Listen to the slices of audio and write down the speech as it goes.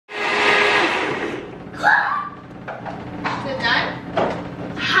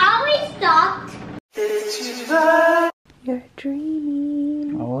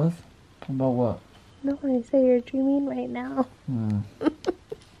dreaming. I was? About what? No, I say you're dreaming right now.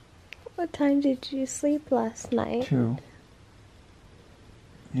 What time did you sleep last night? 2.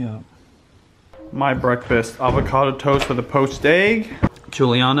 Yeah. My breakfast, avocado toast with a poached egg.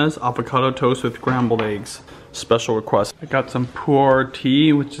 Julianna's avocado toast with scrambled eggs. Special request. I got some pu'er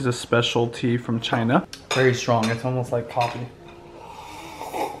tea, which is a special tea from China. Very strong, it's almost like coffee.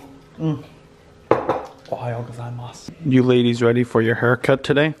 Ohayou gozaimasu. You ladies ready for your haircut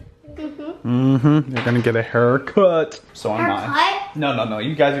today? You're gonna get a haircut. So am I. No.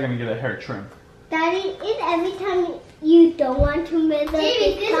 You guys are gonna get a hair trim. Daddy, is every time you don't want to make the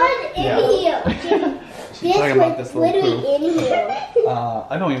this one's in here. She's talking about this little literally in here.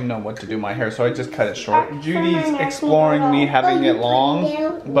 I don't even know what to do my hair, so I just cut it short. Judy's exploring me having it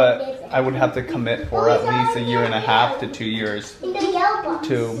long, but I would have to commit for at least 1.5 to 2 years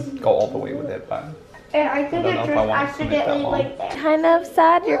to go all the way with it. But I think I don't know if I want to commit that long. Kind of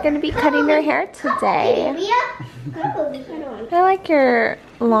sad you're going to be cutting your hair today. I like your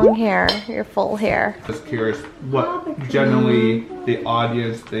long hair, your full hair. Just curious what generally the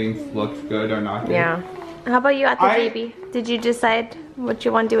audience thinks looks good or not good. Yeah. How about you at the baby? Did you decide what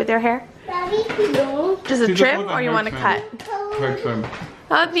you want to do with your hair? Just a trim or you want to cut? Hair trim.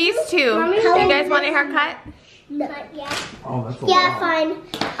 Oh, these two. Do you guys want a haircut? Not yet. Oh, that's a Yeah, lot. fine.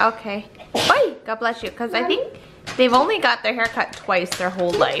 Okay. Bye. God bless you. Because I think they've only got their hair cut twice their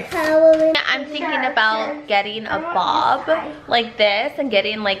whole life. I'm thinking about getting a bob like this and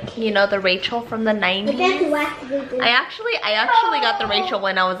getting like, you know, the Rachel from the 90s. I actually got the Rachel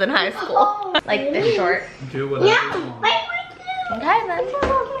when I was in high school. Like this short. Do whatever you want. Okay then.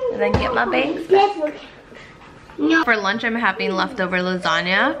 And then get my bangs back. For lunch I'm having leftover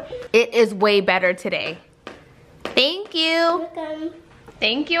lasagna. It is way better today. Thank you.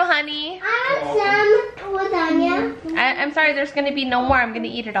 Thank you, honey. I want some lasagna. I'm sorry, there's gonna be no more. I'm gonna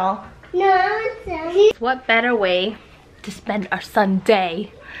eat it all. No, I want some. What better way to spend our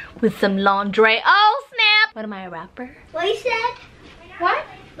Sunday with some laundry? Oh, snap! What am I, a rapper? What you said? What?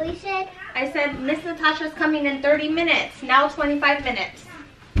 What you said? I said Miss Natasha's coming in 30 minutes. Now 25 minutes.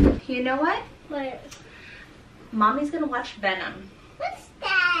 You know what? What? Mommy's gonna watch Venom. What's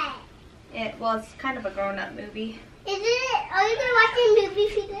that? Well, it's kind of a grown-up movie. Is it? Are you gonna watch the movie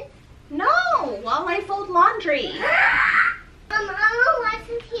for this? No, while I fold laundry. I wanna watch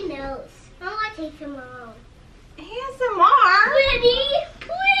some pianos. I wanna take some home. ASMR?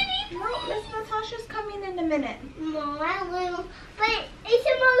 Pretty. No, Miss Natasha's coming in a minute. No, I will. But it's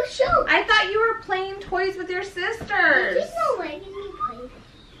a more show. I thought you were playing toys with your sisters. She's not letting me play.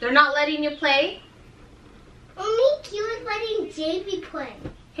 They're not letting you play? Only Q is letting JV play.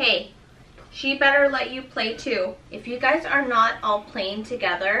 Hey, she better let you play too. If you guys are not all playing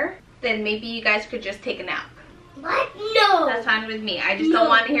together, then maybe you guys could just take a nap. What? No. That's fine with me. I just don't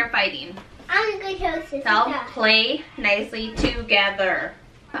want to hear fighting. I'm gonna go tell sister. So play nicely together.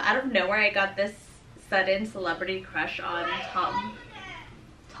 Out of nowhere, I got this sudden celebrity crush on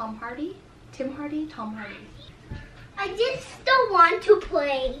Tom Hardy? Tim Hardy? Tom Hardy. I just don't want to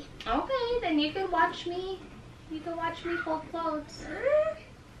play. Okay, then you can watch me. You can watch me fold clothes.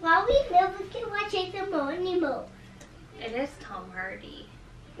 Well, we never can watch it anymore. It is Tom Hardy.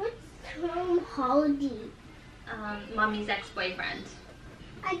 What's Tom Hardy? Mommy's ex-boyfriend.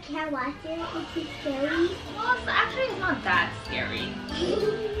 I can't watch it. It's scary. Well, it's actually not that scary.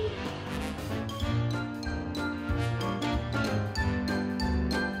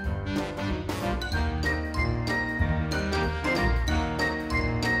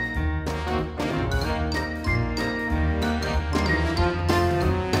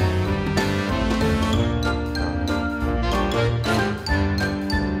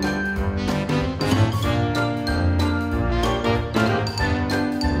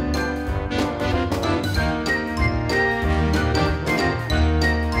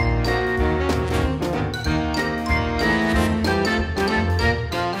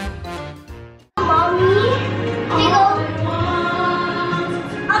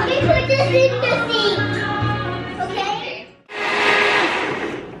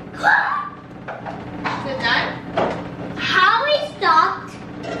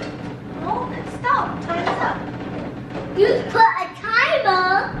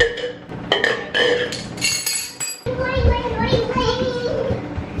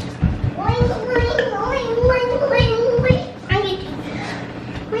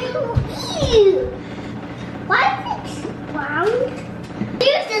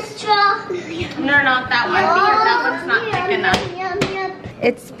 No, not that one because that one's not thick enough.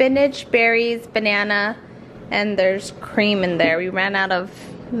 It's spinach, berries, banana, and there's cream in there. We ran out of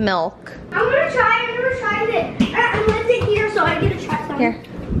milk. I'm gonna try. I've never tried it. I'm gonna take here so I get to try some. Here.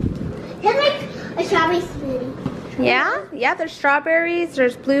 It's like a strawberry smoothie. Yeah? Yeah, there's strawberries,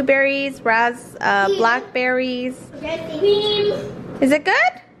 there's blueberries, blackberries. Cream. Is it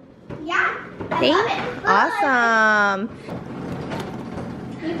good? Yeah. Thanks. Awesome.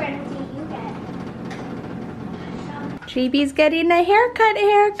 You better see you get. JB's getting a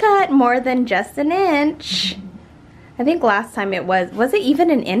haircut. More than just an inch. I think last time it was it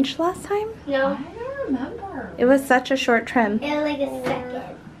even an inch last time? No. I don't remember. It was such a short trim. It was like a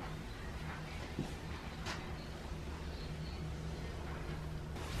second.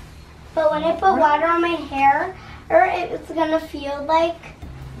 But when I put water on my hair, it's gonna feel like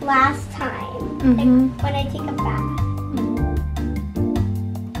last time. Like when I take a bath.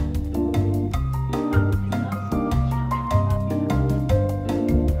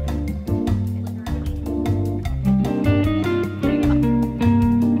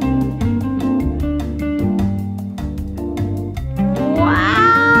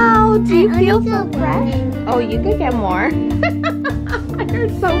 Wow! Do you feel so fresh? Oh, you could get more. You're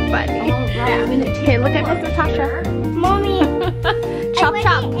so funny. Okay, look at Miss Natasha. Mommy, Chop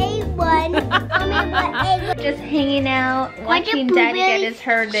chop. ate one. Just hanging out, watching Daddy get his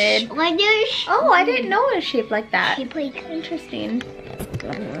hair did. Oh, I didn't know it was shaped like that. Interesting.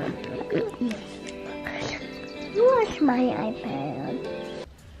 You watch my iPad.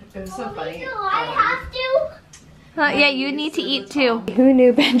 It was so funny. So I have to. Yeah, you need to eat too. Who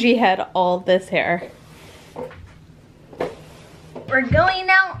knew Benji had all this hair? We're going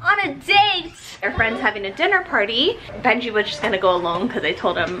out on a date. Our friend's having a dinner party. Benji was just gonna go alone because I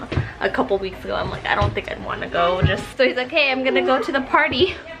told him a couple weeks ago, I'm like, I don't think I'd want to go. So he's like, hey, I'm gonna go to the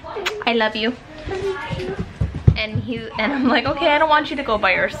party. I love you. And I'm like, okay, I don't want you to go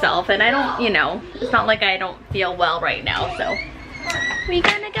by yourself. And I don't, you know, it's not like I don't feel well right now. So we're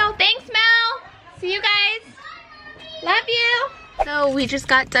gonna go. Thanks, Mel. See you guys. Love you. So we just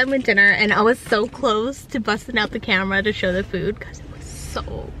got done with dinner and I was so close to busting out the camera to show the food because it was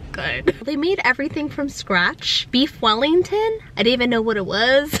so good. They made everything from scratch. Beef Wellington, I didn't even know what it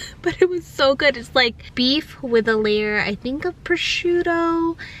was, but it was so good. It's like beef with a layer, I think, of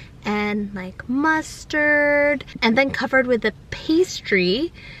prosciutto and like mustard, and then covered with a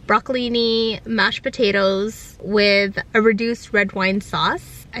pastry, broccolini, mashed potatoes with a reduced red wine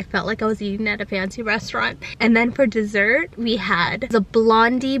sauce. I felt like I was eating at a fancy restaurant. And then for dessert, we had the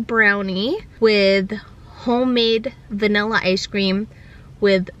blondie brownie with homemade vanilla ice cream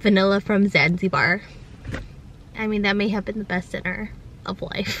with vanilla from Zanzibar. I mean, that may have been the best dinner of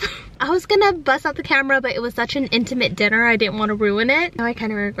life. I was gonna bust out the camera, but it was such an intimate dinner, I didn't want to ruin it. Now I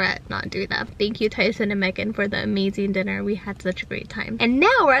kind of regret not doing that. Thank you, Tyson and Megan, for the amazing dinner. We had such a great time. And now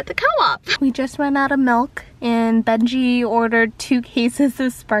we're at the co-op. We just ran out of milk and Benji ordered 2 cases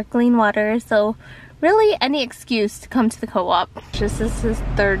of sparkling water, so really any excuse to come to the co-op. This is his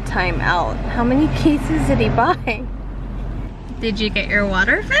 3rd time out. How many cases did he buy? Did you get your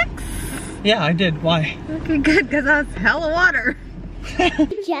water fix? Yeah, I did. Why? Okay, good, because that's hella water.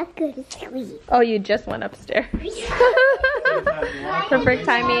 Just go to sleep. Oh, you just went upstairs. Perfect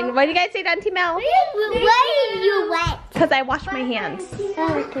timing. What do you guys say, Dante Mel? Where did you wet? Because I washed my hands.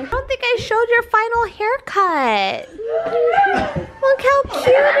 Oh, okay. I don't think I showed your final haircut. Look how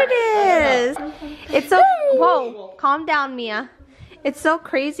cute it is. It's so, whoa, calm down, Mia. It's so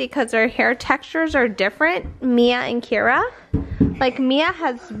crazy because our hair textures are different, Miya and Keira. Like Miya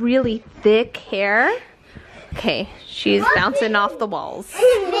has really thick hair. Okay, she's bouncing off the walls.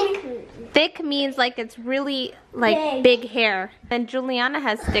 Thick means like it's really like big hair. And Julianna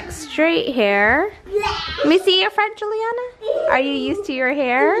has thick straight hair. Let me see your front, Julianna. Are you used to your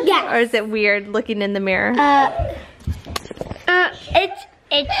hair? Yes. Or is it weird looking in the mirror? It's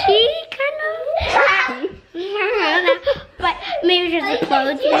itchy, kind of. But maybe just the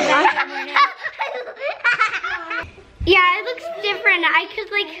clothes. Yeah, it looks different. I could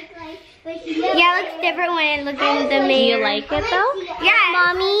like. Yeah, it looks different when I look in the mirror. Do you like it though? Yeah,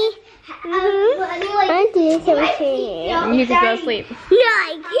 mommy. I do something. You can go to sleep. No,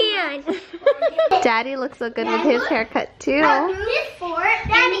 I can't. Daddy looks so good with his haircut too. Daddy,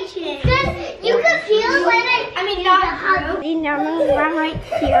 because you can feel when I mean, not true. You know, run right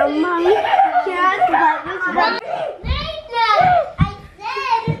here, mommy. I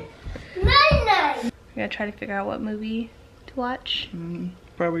said night. We're gonna try to figure out what movie to watch.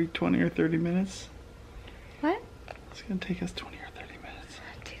 Probably 20 or 30 minutes. What? It's gonna take us 20 or 30 minutes.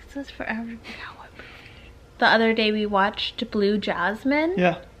 It takes us forever to figure out what movie. The other day we watched Blue Jasmine.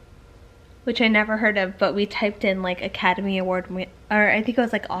 Yeah. Which I never heard of, but we typed in like Academy Award, or I think it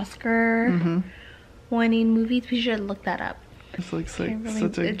was like Oscar winning movies. We should look that up. This looks like Really,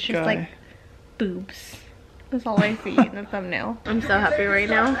 such a it's guy. just like boobs. That's all I see in the thumbnail. I'm so happy right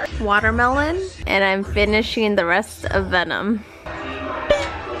now. Watermelon, and I'm finishing the rest of Venom.